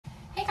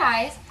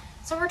guys.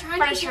 So we're trying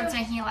British to shirt's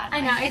making a lot of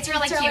noise. I know, It's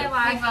really cute.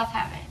 loud. We both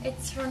have it.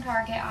 It's from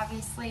Target,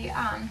 obviously.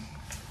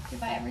 We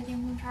buy everything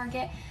from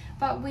Target.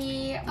 But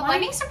the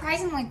lighting's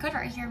surprisingly good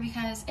right here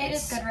because it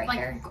is good right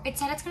here. It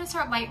said it's going to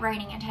start light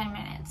raining in 10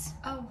 minutes.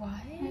 Oh, what?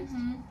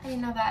 Mm-hmm. I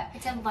didn't know that.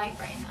 It said light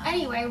rain though.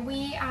 Anyway,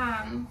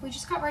 we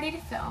just got ready to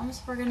film,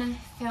 so we're gonna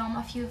film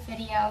a few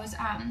videos.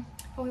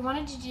 But we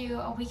wanted to do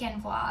a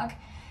weekend vlog,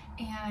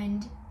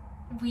 and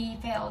we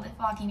failed at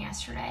vlogging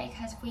yesterday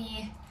because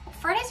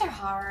Fridays are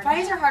hard.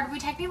 Fridays are hard. We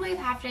technically have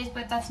half days,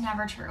 but that's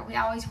never true. We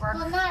always work.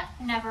 Well, not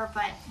never,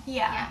 but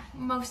yeah.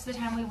 Most of the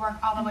time we work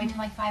all the way to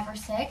like 5 or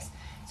 6.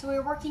 So we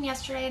were working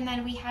yesterday, and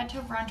then we had to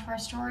run to our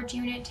storage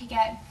unit to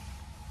get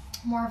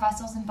more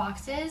vessels and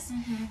boxes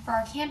for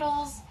our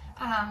candles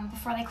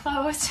before they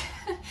closed.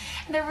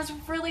 There was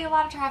really a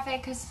lot of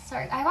traffic because,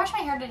 sorry, I washed my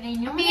hair today.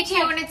 Me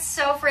too, and it's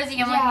so frizzy.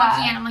 I'm like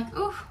looking at it, I'm like,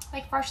 ooh.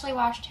 Like freshly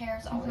washed hair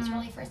is always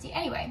really frizzy.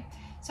 Anyway,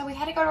 so we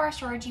had to go to our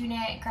storage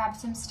unit, grab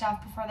some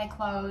stuff before they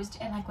closed,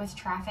 and like with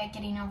traffic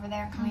getting over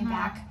there and coming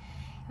back,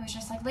 it was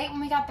just like late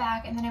when we got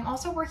back. And then I'm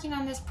also working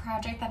on this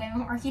project that I've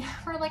been working on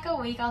for like a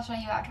week. I'll show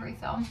you after we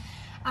film.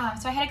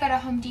 So I had to go to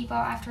Home Depot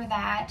after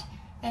that,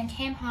 then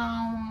came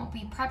home,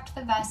 we prepped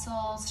the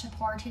vessels to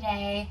pour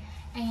today,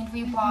 and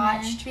we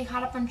watched, we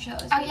caught up on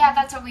shows. Oh yeah,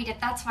 that's what we did.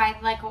 That's why,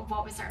 like,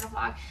 what was there to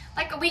vlog?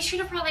 Like, we should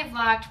have probably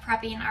vlogged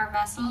prepping our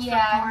vessels for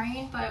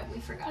pouring, but we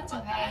forgot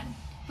about that.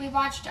 We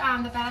watched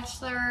The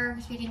Bachelor,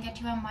 because we didn't get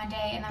to on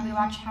Monday, and then we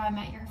watched How I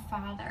Met Your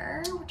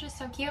Father, which is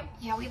so cute.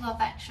 Yeah, we love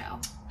that show.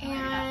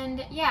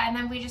 And yeah, and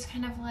then we just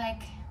kind of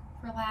like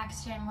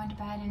relaxed and went to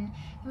bed, and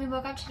we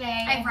woke up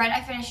today.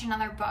 I finished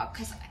another book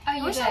because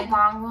it was a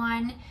long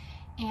one,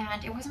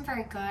 and it wasn't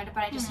very good,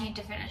 but I just needed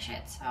to finish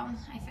it, so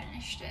I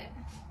finished it.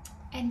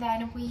 And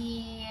then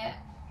we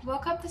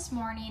woke up this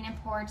morning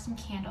and poured some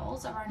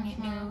candles of our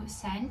new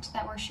scent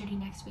that we're shooting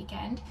next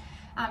weekend.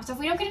 So if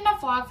we don't get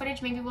enough vlog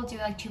footage, maybe we'll do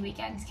like 2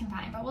 weekends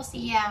combined, but we'll see.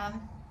 Yeah.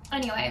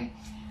 Anyway,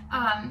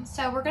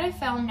 so we're gonna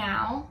film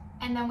now,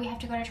 and then we have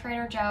to go to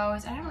Trader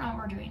Joe's. I don't know what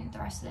we're doing the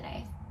rest of the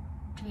day,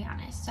 to be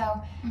honest.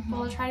 So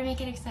we'll try to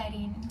make it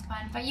exciting and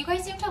fun. But you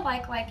guys seem to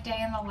like day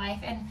in the life,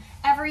 and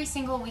every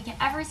single weekend,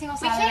 every single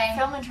Saturday. We can't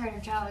film in Trader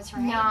Joe's,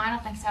 right? No, I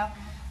don't think so.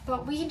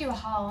 But we can do a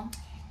haul.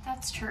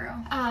 That's true.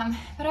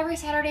 But every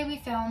Saturday we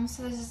film,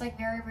 so this is like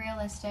very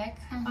realistic.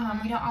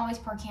 We don't always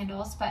pour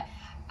candles, but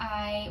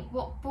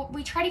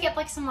we try to get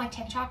like some like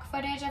TikTok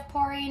footage of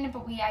pouring,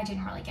 but I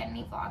didn't really get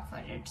any vlog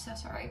footage, so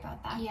sorry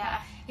about that.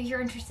 Yeah. But if you're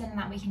interested in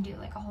that, we can do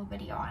like a whole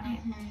video on it.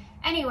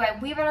 Anyway,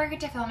 we better get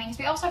to filming because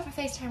we also have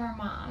to FaceTime our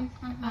mom,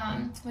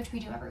 which we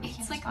do every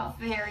weekend. It's like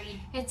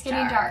it's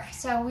getting dark,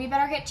 so we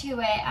better get to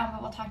it. But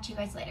we'll talk to you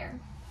guys later.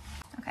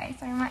 Okay,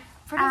 so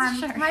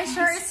my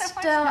shirt is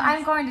still,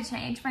 I'm going to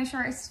change. My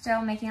shirt is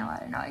still making a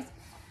lot of noise.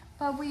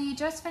 But we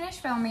just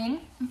finished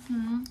filming.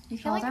 I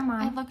feel like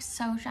it looks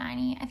so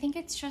shiny. I think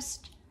it's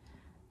just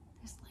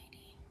this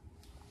lighting.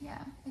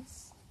 Yeah,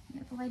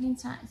 the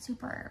lighting's not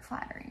super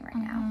flattering right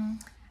now.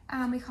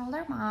 We called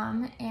our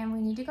mom, and we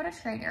need to go to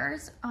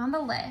Trader's on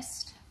the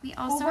list. We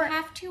also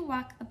have to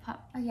walk the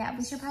pup. Oh yeah,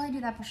 we should probably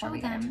do that before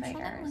we get to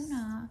Trader's.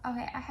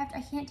 Okay,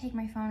 I can't take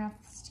my phone off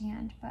the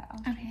stand, but I'll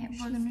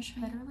we're gonna show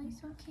you. Literally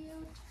so cute.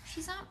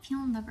 She's not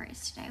feeling the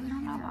brace today. We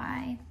don't know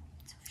why.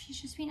 So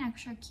she's just being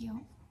extra cute.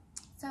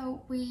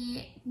 So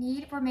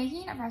we're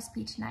making a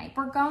recipe tonight.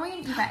 We're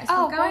going, you guys.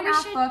 Oh, we're going we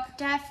off should book.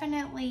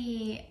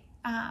 Definitely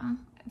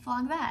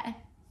vlog that.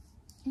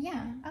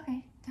 Yeah.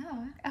 Okay. Duh.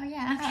 Oh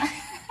yeah.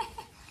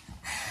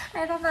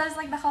 I thought that was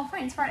like the whole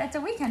point. It's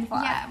a weekend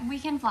vlog. Yeah,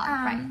 weekend vlog.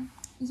 Right.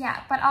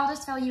 Yeah, but I'll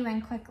just fill you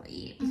in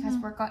quickly because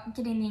we're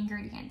getting the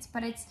ingredients.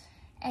 But it's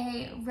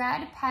a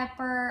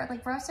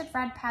roasted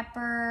red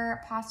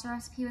pepper pasta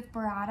recipe with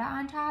burrata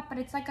on top, but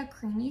it's like a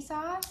creamy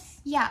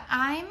sauce. Yeah,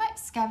 I'm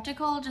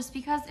skeptical just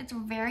because it's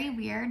very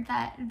weird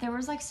that there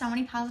was like so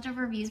many positive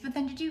reviews, but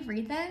then did you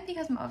read them?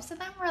 Because most of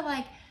them were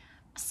like,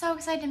 so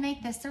excited to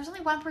make this. There was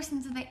only one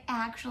person that they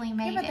actually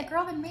made it. Yeah, but the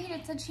girl that made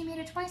it said she made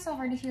it twice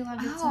already. She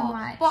loved it so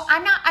much. Well,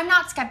 I'm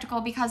not skeptical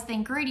because the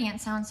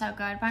ingredients sound so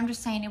good, but I'm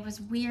just saying it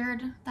was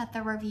weird that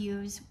the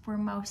reviews were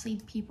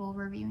mostly people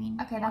reviewing.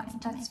 Okay,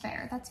 that's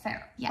fair. That's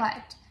fair. Yeah.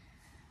 But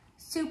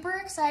super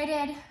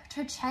excited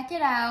to check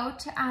it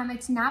out.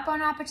 It's not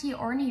Bon Appetit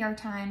or New York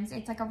Times.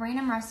 It's like a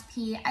random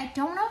recipe. I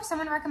don't know if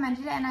someone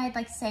recommended it and I had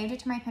like saved it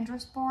to my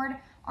Pinterest board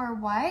or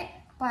what,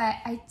 but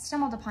I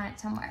stumbled upon it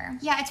somewhere.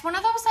 Yeah, it's one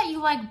of those that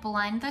you like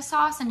blend the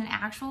sauce in an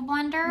actual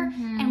blender,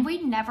 and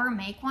we never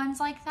make ones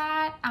like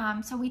that.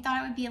 So we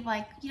thought it would be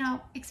like, you know,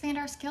 expand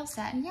our skill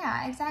set.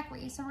 Yeah,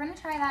 exactly. So we're gonna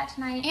try that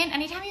tonight. And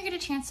anytime you get a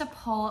chance to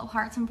pull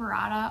apart some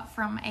burrata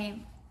from a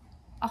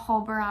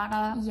whole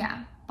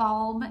burrata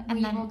bulb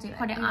and then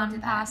put it on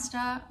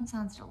pasta, it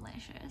sounds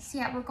delicious. So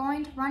yeah, we're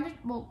going to run it.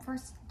 Well,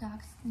 first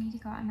dogs need to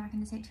go. I'm not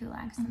gonna say too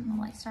loud because then they'll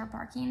like start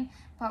barking.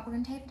 But we're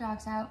gonna take the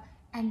dogs out.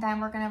 And then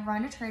we're going to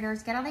run to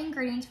Trader's, get all the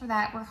ingredients for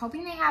that. We're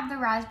hoping they have the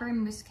raspberry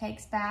mousse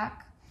cakes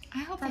back.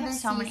 I hope they have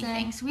so many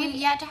things. We have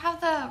yet to have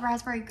the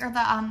raspberry, or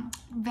the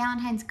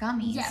Valentine's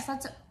gummies. Yes,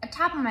 that's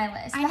top of my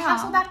list. I the know.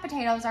 Hasselback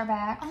potatoes are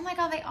back. Oh my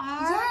god, they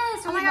are? Yes,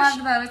 Yes,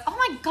 we love those. Oh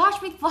my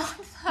gosh, we love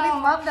those. We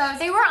love those.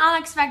 They were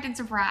unexpected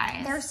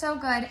surprise. They're so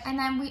good. And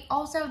then we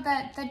also,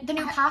 the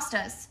new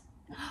pastas.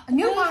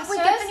 New Wait, pastas? If we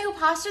get the new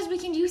pastas, we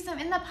can use them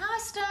in the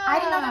pasta. I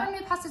didn't know there were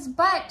new pastas,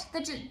 but I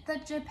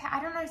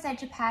don't know how to say it,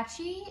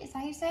 Japachi, is that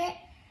how you say it?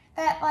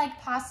 That like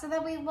pasta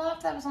that we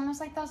loved that was almost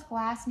like those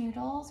glass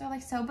noodles or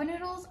like soba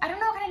noodles. I don't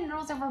know what kind of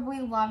noodles they were, but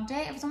we loved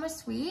it. It was almost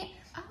sweet.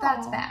 Oh,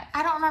 that's back.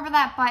 I don't remember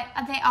that, but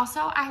they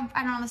also, I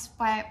don't know this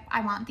why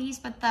I want these,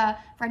 but the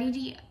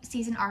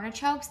ready-to-season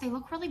artichokes, they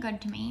look really good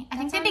to me. I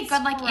think they'd be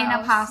good like in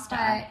a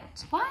pasta.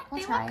 What?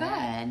 They look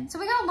good. So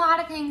we got a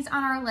lot of things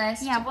on our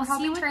list. Yeah, we'll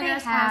see what they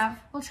have.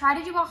 We'll try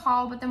to do a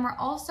haul, but then we're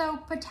also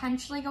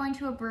potentially going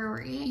to a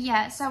brewery.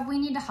 Yes. So we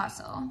need to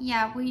hustle.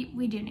 Yeah, we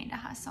do need to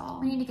hustle.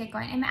 We need to get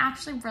going. I'm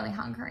actually really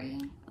hungry.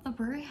 The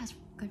brewery has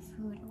good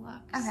food, it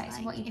looks. Okay,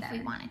 so we'll eat if there.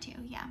 we wanted to,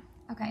 yeah.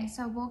 Okay,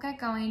 so we'll get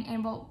going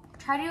and we'll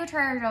try to do a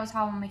Trader Joe's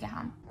haul when we get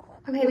home.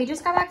 Okay, we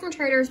just got back from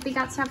Trader's. We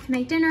got stuff to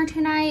make dinner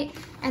tonight.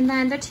 And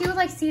then the two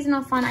like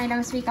seasonal fun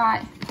items we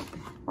got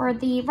were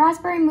the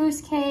raspberry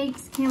mousse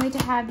cakes. Can't wait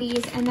to have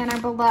these. And then our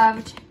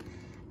beloved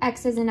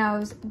X's and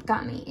O's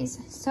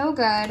gummies. So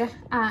good.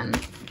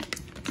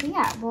 So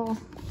yeah,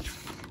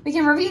 we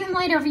can review them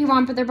later if you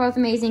want, but they're both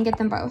amazing. Get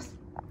them both.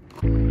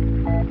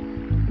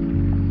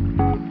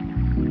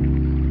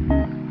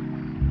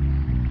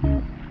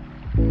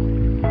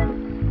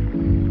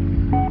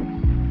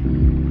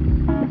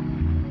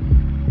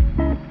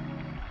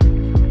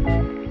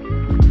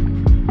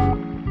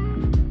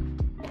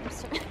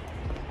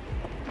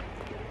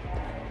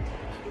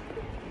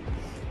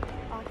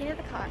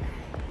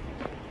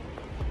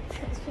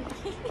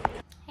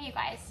 Hey you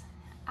guys,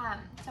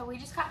 so we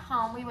just got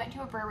home. We went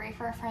to a brewery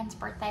for a friend's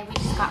birthday. We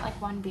just got like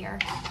one beer.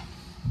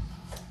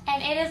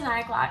 And it is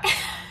 9 o'clock.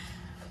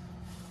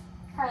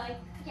 Carly?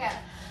 Yeah.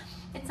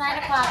 It's 9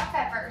 o'clock.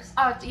 Peppers.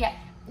 Oh, yeah.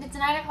 It's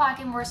 9 o'clock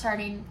and we're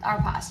starting our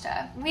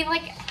pasta. We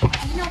like,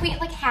 we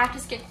like have to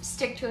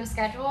stick to a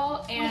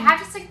schedule. And we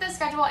have to stick to the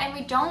schedule and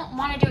we don't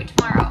want to do it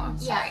tomorrow. I'm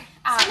sorry.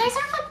 Some days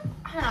are like,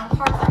 I don't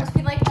know, hard for us.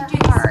 We like to do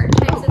hard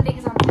types of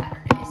things on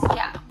Saturdays.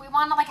 Yeah. We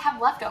want to like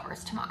have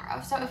leftovers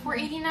tomorrow. So if we're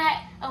eating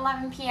at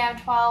 11 p.m.,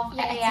 12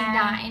 a.m. It's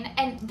 9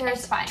 and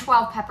there's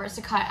 12 peppers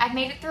to cut. I've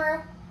made it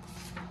through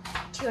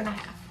 2.5.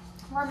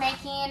 We're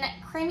making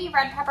creamy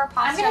red pepper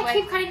pasta. I'm gonna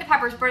keep cutting the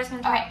peppers. We're just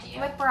gonna talk to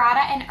you. With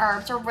burrata and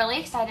herbs. We're really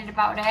excited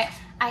about it.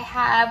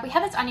 We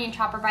have this onion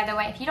chopper, by the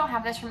way. If you don't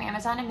have this from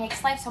Amazon, it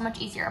makes life so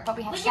much easier. But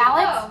we have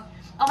shallots.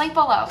 I'll link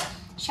below.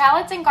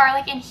 Shallots and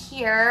garlic in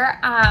here.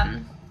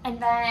 And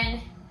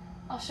then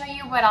I'll show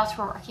you what else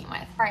we're working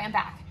with. All right, I'm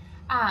back.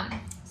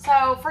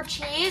 So for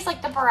cheese,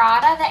 like the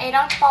burrata, the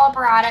 8-ounce ball of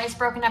burrata is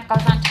broken up,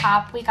 goes on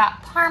top. We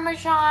got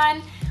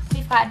Parmesan.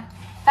 We've got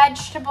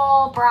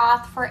vegetable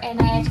broth for in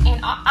it,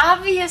 and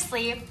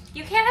obviously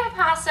you can't have a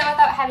pasta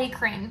without heavy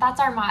cream. That's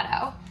our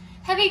motto.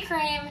 Heavy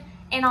cream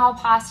in all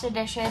pasta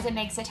dishes. It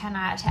makes it 10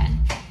 out of 10.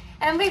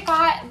 And we've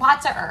got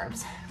lots of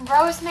herbs,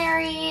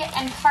 rosemary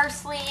and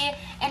parsley,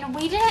 and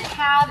we didn't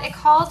have, it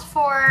called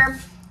for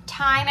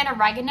thyme and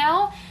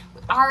oregano.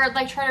 Our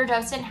like Trader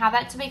Joe's didn't have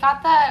that, so we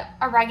got the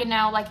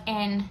oregano like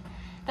in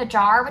the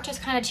jar, which is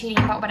kind of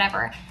cheating, but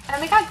whatever. And then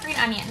we got green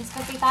onions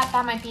because we thought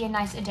that might be a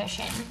nice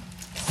addition.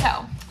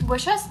 So,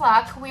 wish us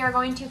luck. We are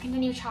going to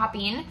continue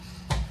chopping.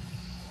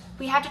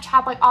 We have to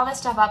chop like all this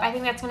stuff up. I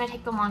think that's going to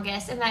take the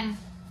longest. And then,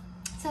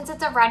 since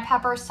it's a red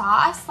pepper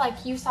sauce,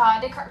 like you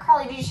saw,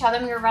 Carly, did you show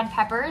them your red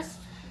peppers?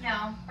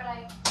 No,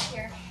 but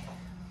here.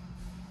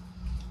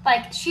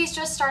 Like, she's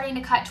just starting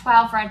to cut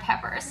 12 red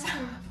peppers.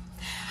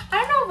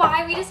 I don't know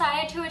why we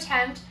decided to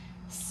attempt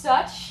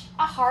such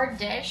a hard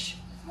dish.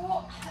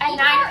 Well, at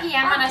 9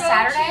 p.m. on a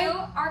Saturday.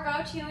 Our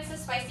go-to is a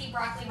spicy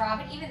broccoli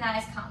rabe, and even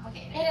that is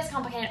complicated. It is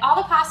complicated. All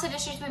the pasta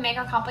dishes we make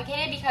are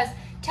complicated because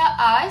to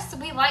us,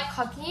 we like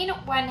cooking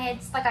when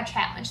it's like a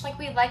challenge. Like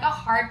we like a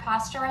hard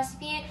pasta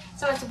recipe,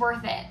 so it's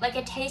worth it. Like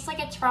it tastes like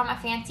it's from a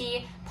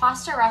fancy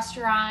pasta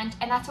restaurant,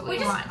 and that's what we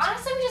want.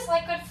 Honestly, we just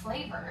like good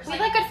flavors. We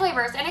like good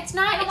flavors, and it's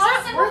not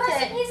worth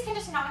it. Recipes can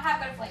just not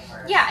have good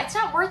flavors. Yeah, it's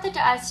not worth it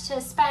to us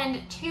to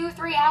spend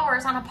 2-3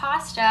 hours on a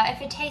pasta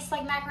if it tastes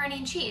like macaroni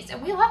and cheese.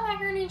 And we love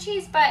macaroni and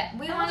cheese, but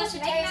we want it to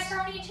taste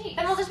macaroni and cheese.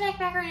 Then we'll just make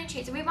macaroni and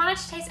cheese. We want it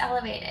to taste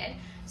elevated.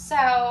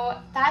 So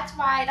that's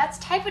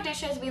the type of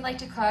dishes we like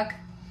to cook.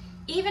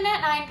 Even at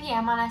 9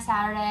 p.m. on a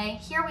Saturday,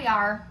 here we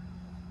are.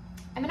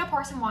 I'm gonna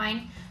pour some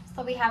wine so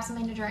that we have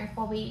something to drink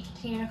while we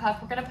continue to cook.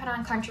 We're gonna put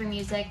on country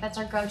music. That's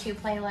our go-to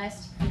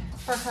playlist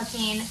for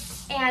cooking.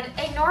 And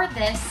ignore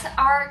this,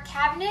 our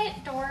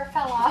cabinet door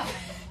fell off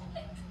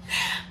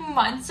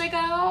months ago.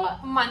 I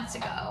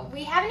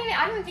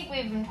don't think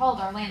we've even told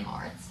our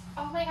landlords.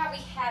 Oh my god, we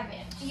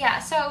haven't. Yeah,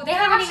 so they're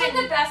actually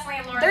the best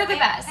landlords. They're the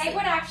best. They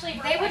would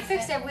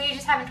fix it. We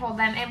just haven't told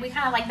them, and we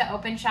kind of like the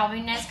open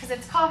shelvingness because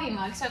it's coffee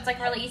mug, so it's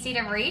like really easy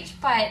to reach.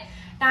 But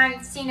now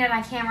I'm seeing it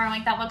on camera, and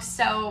like that looks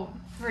so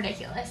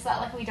ridiculous that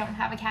like we don't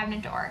have a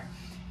cabinet door.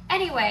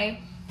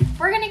 Anyway,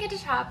 we're gonna get to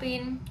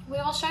chopping. We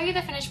will show you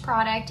the finished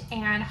product,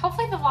 and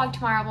hopefully the vlog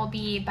tomorrow will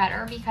be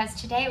better because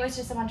today it was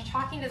just a bunch of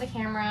talking to the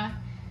camera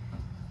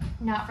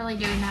not really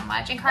doing that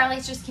much. And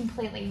Carly's just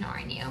completely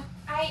ignoring you.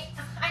 I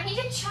need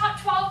to chop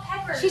 12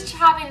 peppers. She's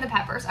chopping the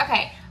peppers.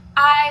 Okay,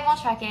 I will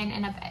check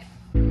in a bit.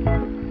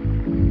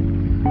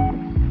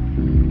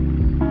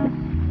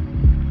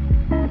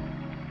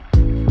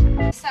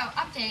 So,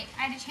 update.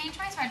 I had to change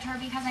my sweatshirt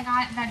because I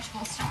got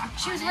vegetable stock.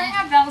 She was wearing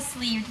a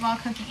bell-sleeved while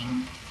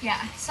cooking. Yeah,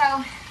 so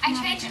I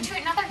changed it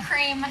to another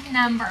cream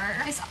number.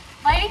 This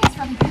lighting is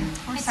really bad.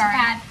 It's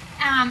bad.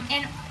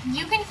 And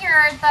you can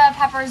hear the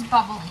peppers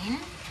bubbling.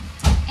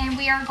 And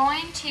we are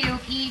going to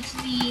eat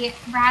the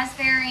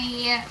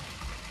raspberry,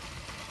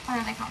 what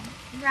are they called?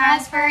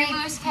 Raspberry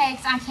mousse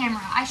cakes on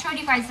camera. I showed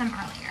you guys them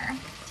earlier.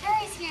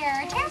 Terry's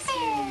here. Terry!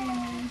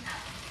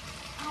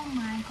 Oh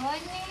my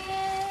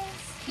goodness.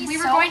 We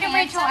were going to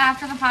wait till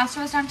after the pasta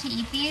was done to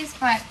eat these,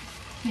 but,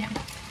 you know.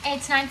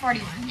 It's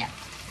 9:41. Yeah.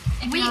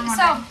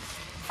 So,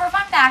 for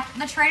fun fact,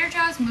 the Trader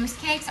Joe's mousse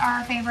cakes are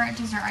our favorite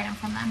dessert item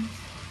from them.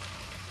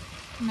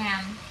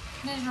 Man,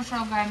 these are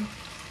so good.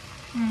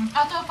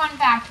 Also, fun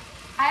fact,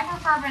 I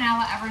prefer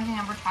vanilla everything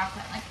over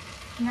chocolate. Like,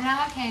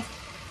 vanilla cake,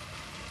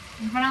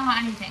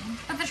 vanilla anything.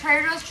 But the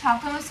Trader Joe's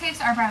chocolate mousse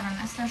cakes are better than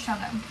this. They're so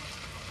good.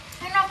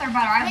 I don't know if they're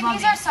better. I think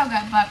these are so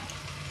good, but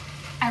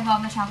I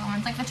love the chocolate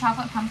ones. Like the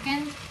chocolate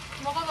pumpkins.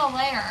 Look at the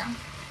layer.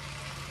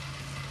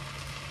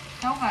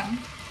 So good.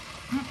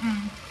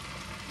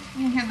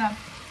 You can hear the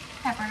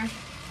peppers.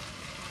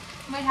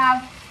 We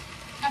have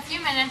a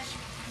few minutes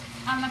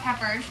on the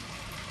peppers.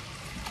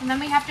 And then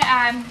we have to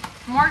add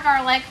more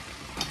garlic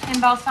and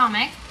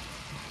balsamic.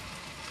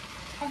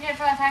 Okay,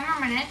 for like 5 more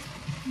minutes.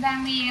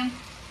 Then we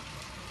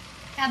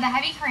add the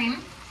heavy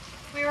cream.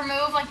 We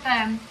remove like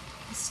the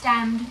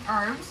stemmed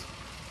herbs.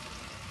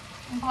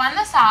 Blend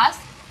the sauce.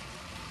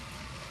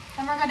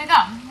 Then we're good to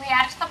go. We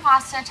add it to the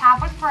pasta,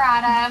 top with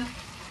burrata.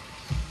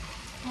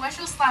 I wish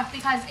it was left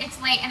because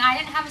it's late and I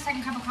didn't have a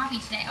second cup of coffee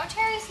today. Oh,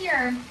 Terry's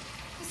here.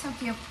 He's so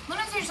cute.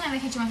 Luna's usually in the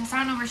kitchen with us. I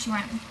don't know where she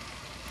went.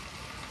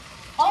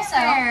 Also,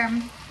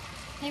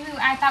 maybe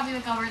I thought we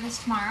would go over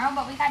this tomorrow,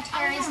 but we got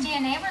Terry's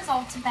DNA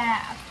results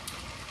back.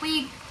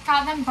 We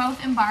got them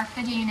both embarked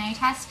the DNA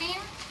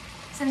testing.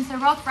 Since they're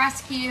both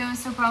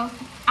rescues, they're both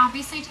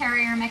obviously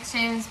terrier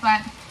mixes,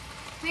 but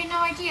we had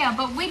no idea.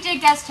 But we did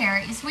guess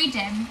Terry's. We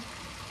did.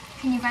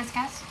 Can you guys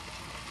guess?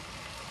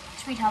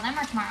 Should we tell them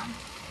or tomorrow?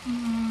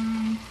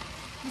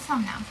 Let's tell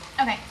them now.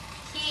 Okay.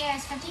 He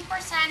is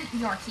 50%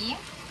 Yorkie,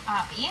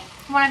 Avi.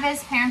 One of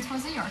his parents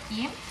was a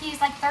Yorkie. He's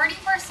like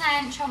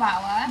 30%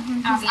 Chihuahua.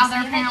 His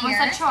other parent was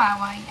a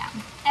Chihuahua, yeah.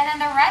 And then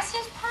the rest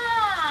is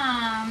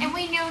Pom. And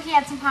we knew he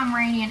had some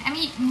Pomeranian. I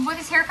mean, with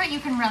his haircut, you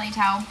can really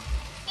tell.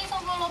 He's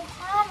a little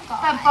Pom guy.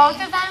 But both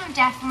of them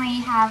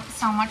definitely have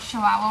so much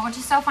Chihuahua, which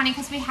is so funny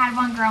because we had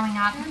one growing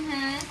up,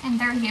 and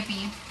they're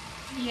yippy.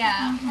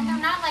 Yeah, and they're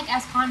not like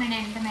as common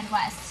in the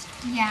Midwest.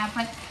 Yeah,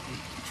 but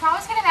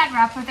Chihuahuas get a bad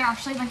rep, but they're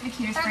actually like the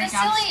cutest They're breed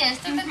the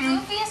silliest. They're the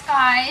goofiest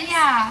guys.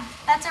 Yeah.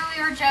 That's why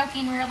we were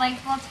joking. We were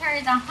like, well,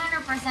 Terry's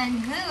 100%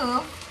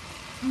 goof.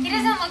 He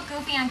doesn't look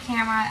goofy on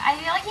camera. I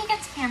feel like he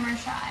gets camera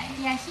shy.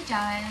 Yeah, he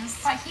does.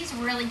 But he's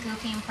really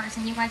goofy in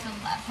person. You guys would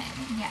love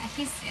him. Yeah,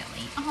 he's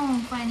silly.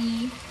 Oh,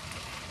 buddy.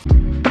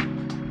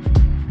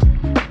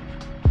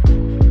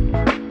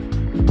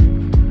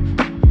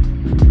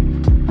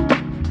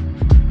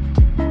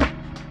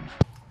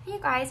 Hey, you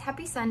guys.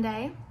 Happy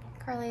Sunday.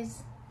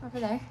 Carly's over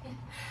there.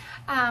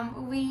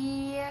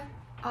 We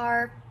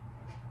are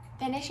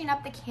finishing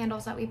up the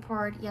candles that we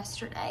poured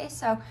yesterday.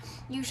 So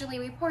usually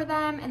we pour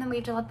them and then we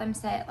have to let them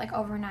sit like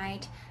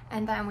overnight,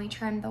 and then we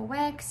trim the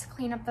wicks,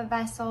 clean up the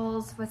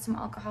vessels with some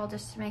alcohol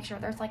just to make sure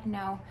there's like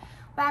no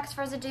wax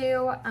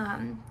residue,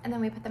 and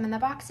then we put them in the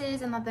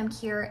boxes and let them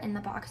cure in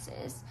the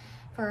boxes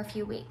for a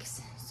few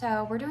weeks.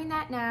 So we're doing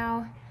that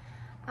now,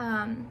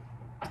 and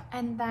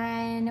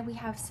then we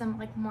have some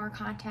like more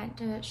content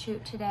to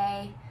shoot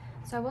today.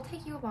 So we'll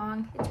take you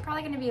along. It's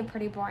probably going to be a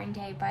pretty boring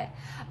day, but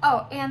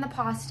oh, and the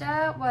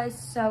pasta was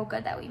so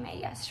good that we made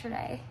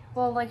yesterday.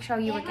 We'll like show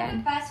you again.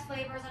 The best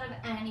flavors out of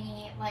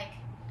any like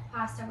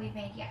pasta we've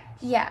made yet.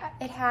 Yeah,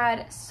 it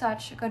had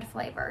such good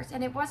flavors,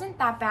 and it wasn't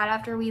that bad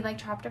after we like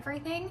chopped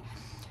everything.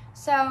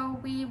 So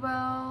we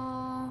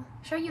will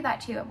show you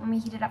that too when we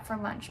heat it up for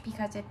lunch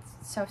because it's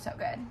so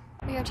good.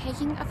 We are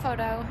taking a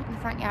photo in the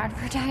front yard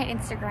for Diet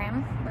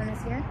Instagram.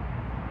 Luna's here.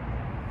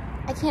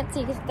 I can't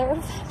see because there are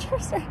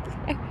reflectors right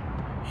there.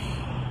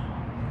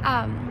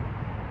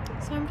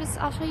 So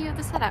I'll show you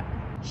the setup.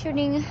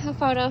 Shooting a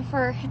photo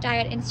for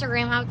Diet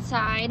Instagram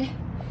outside.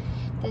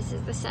 This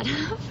is the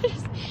setup.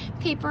 Just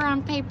paper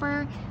on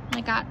paper. And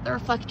I got the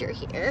reflector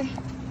here.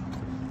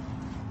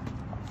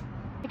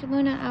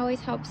 Luna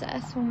always helps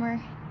us when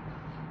we're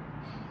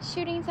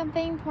shooting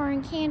something,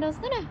 pouring candles.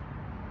 Luna!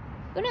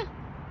 Luna!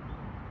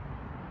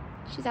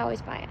 She's always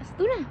by us.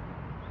 Luna!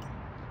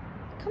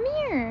 Come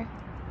here!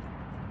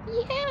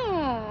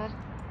 Yeah!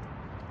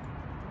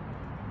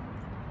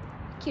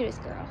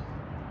 Cutest girl.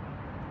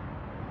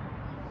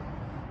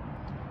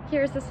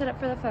 Here's the setup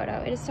for the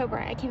photo. It is so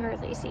bright, I can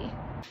barely see.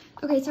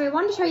 Okay, so I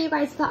wanted to show you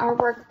guys the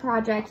artwork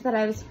project that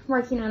I was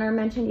working on or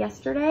mentioned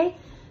yesterday.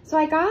 So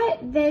I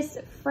got this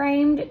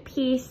framed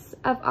piece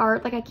of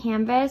art, like a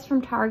canvas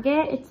from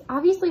Target. It's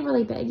obviously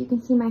really big. You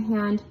can see my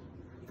hand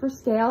for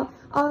scale.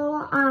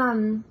 I'll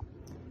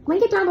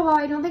link it down below.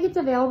 I don't think it's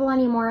available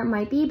anymore. It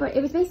might be, but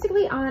it was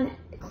basically on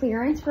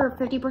clearance for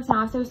 50%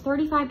 off. So it was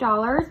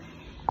 $35,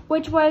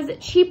 which was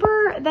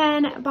cheaper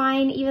than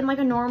buying even like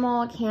a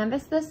normal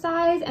canvas this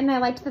size. And I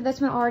liked that this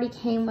one already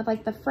came with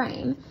like the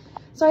frame.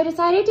 So I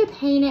decided to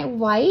paint it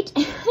white.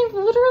 I've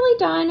literally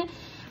done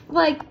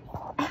like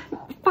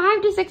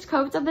 5 to 6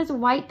 coats of this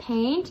white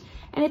paint,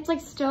 and it's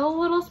like still a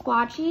little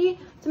splotchy.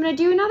 So I'm gonna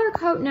do another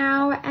coat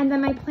now, and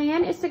then my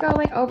plan is to go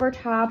like over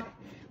top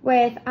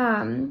with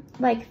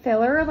like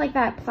filler, like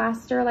that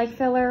plaster like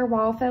filler,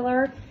 wall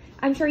filler.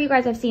 I'm sure you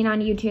guys have seen on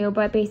YouTube,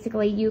 but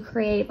basically you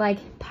create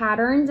like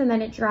patterns and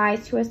then it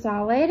dries to a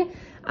solid.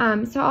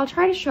 So I'll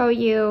try to show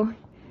you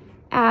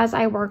as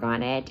I work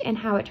on it and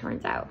how it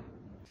turns out.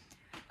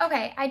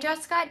 Okay, I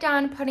just got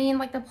done putting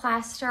like the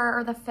plaster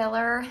or the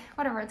filler,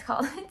 whatever it's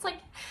called. It's like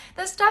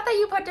the stuff that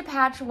you put to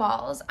patch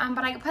walls,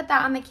 but I put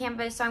that on the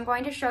canvas, so I'm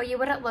going to show you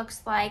what it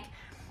looks like.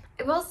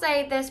 I will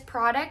say this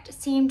product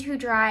seemed to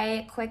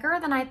dry quicker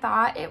than I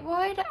thought it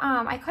would.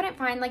 I couldn't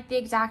find like the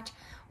exact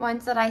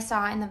ones that I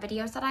saw in the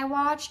videos that I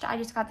watched. I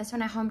just got this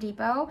one at Home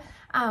Depot,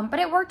 but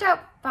it worked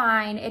out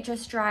fine. It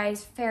just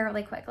dries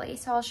fairly quickly,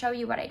 so I'll show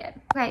you what I did.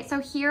 Okay,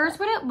 so here's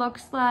what it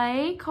looks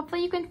like.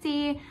 Hopefully you can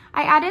see.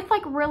 I added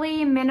like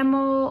really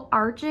minimal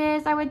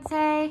arches, I would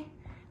say.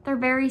 They're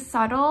very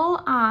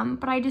subtle,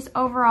 but I just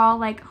overall,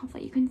 like,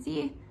 hopefully you can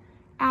see,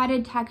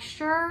 added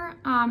texture.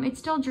 It's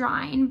still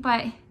drying,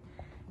 but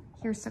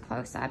here's the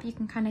close-up. You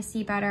can kind of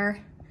see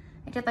better.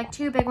 I did like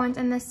 2 big ones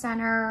in the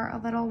center, a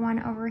little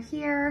one over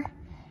here,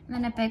 and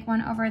then a big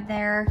one over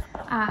there.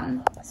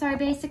 So I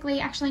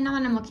basically, actually now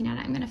that I'm looking at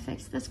it, I'm gonna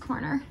fix this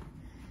corner.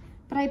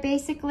 But I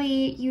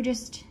basically, you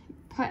just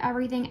put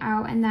everything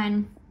out and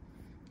then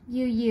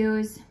you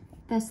use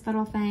this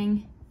little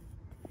thing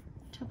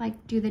to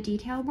like do the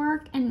detail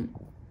work. And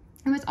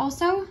it was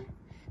also,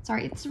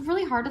 sorry, it's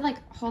really hard to like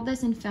hold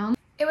this and film.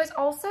 It was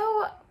also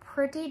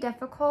pretty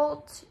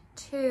difficult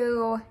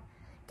to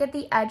get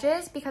the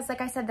edges because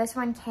like I said, this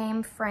one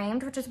came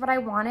framed, which is what I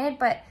wanted,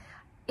 but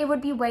it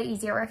would be way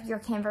easier if your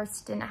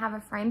canvas didn't have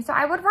a frame. So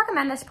I would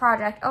recommend this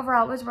project.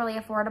 Overall, it was really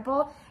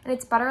affordable and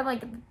it's better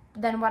like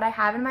than what I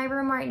have in my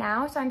room right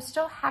now. So I'm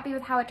still happy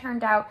with how it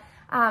turned out.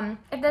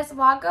 If this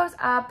vlog goes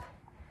up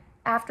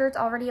after it's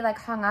already like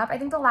hung up, I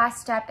think the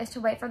last step is to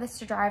wait for this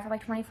to dry for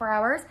like 24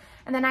 hours.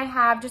 And then I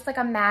have just like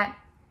a matte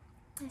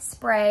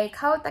spray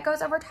coat that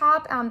goes over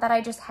top that I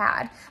just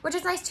had, which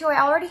is nice too. I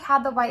already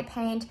had the white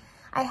paint.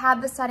 I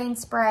had the setting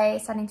spray,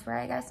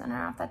 I guess, I don't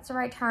know if that's the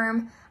right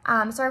term.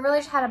 So I really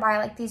just had to buy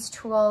like these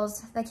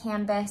tools, the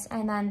canvas,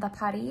 and then the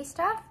putty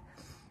stuff.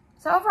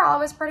 So overall, it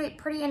was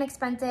pretty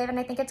inexpensive, and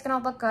I think it's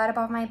gonna look good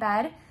above my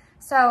bed.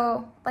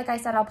 So like I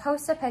said, I'll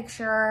post a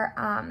picture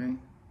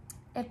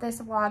if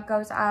this vlog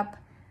goes up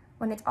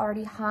when it's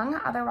already hung.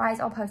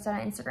 Otherwise, I'll post it on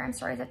Instagram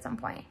stories at some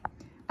point.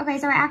 Okay,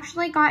 so I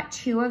actually got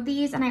 2 of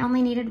these, and I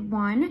only needed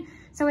 1.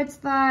 So it's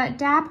the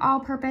DAP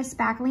All-Purpose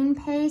Spackling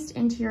Paste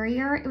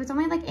Interior. It was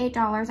only like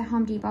 $8 at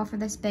Home Depot for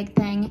this big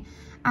thing.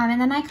 And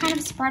then I kind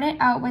of spread it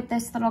out with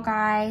this little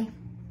guy.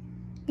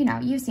 You know,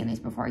 you've seen these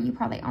before. You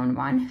probably own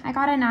one. I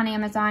got it on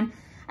Amazon.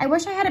 I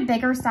wish I had a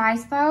bigger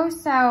size though,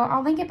 so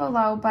I'll link it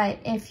below. But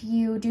if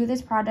you do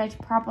this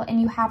project properly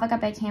and you have like a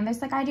big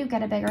canvas like I do,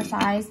 get a bigger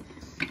size.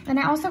 Then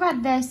I also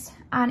got this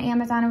on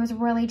Amazon. It was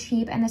really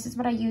cheap, and this is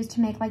what I used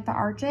to make like the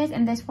arches.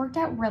 And this worked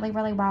out really,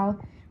 really well.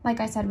 Like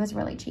I said, it was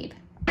really cheap.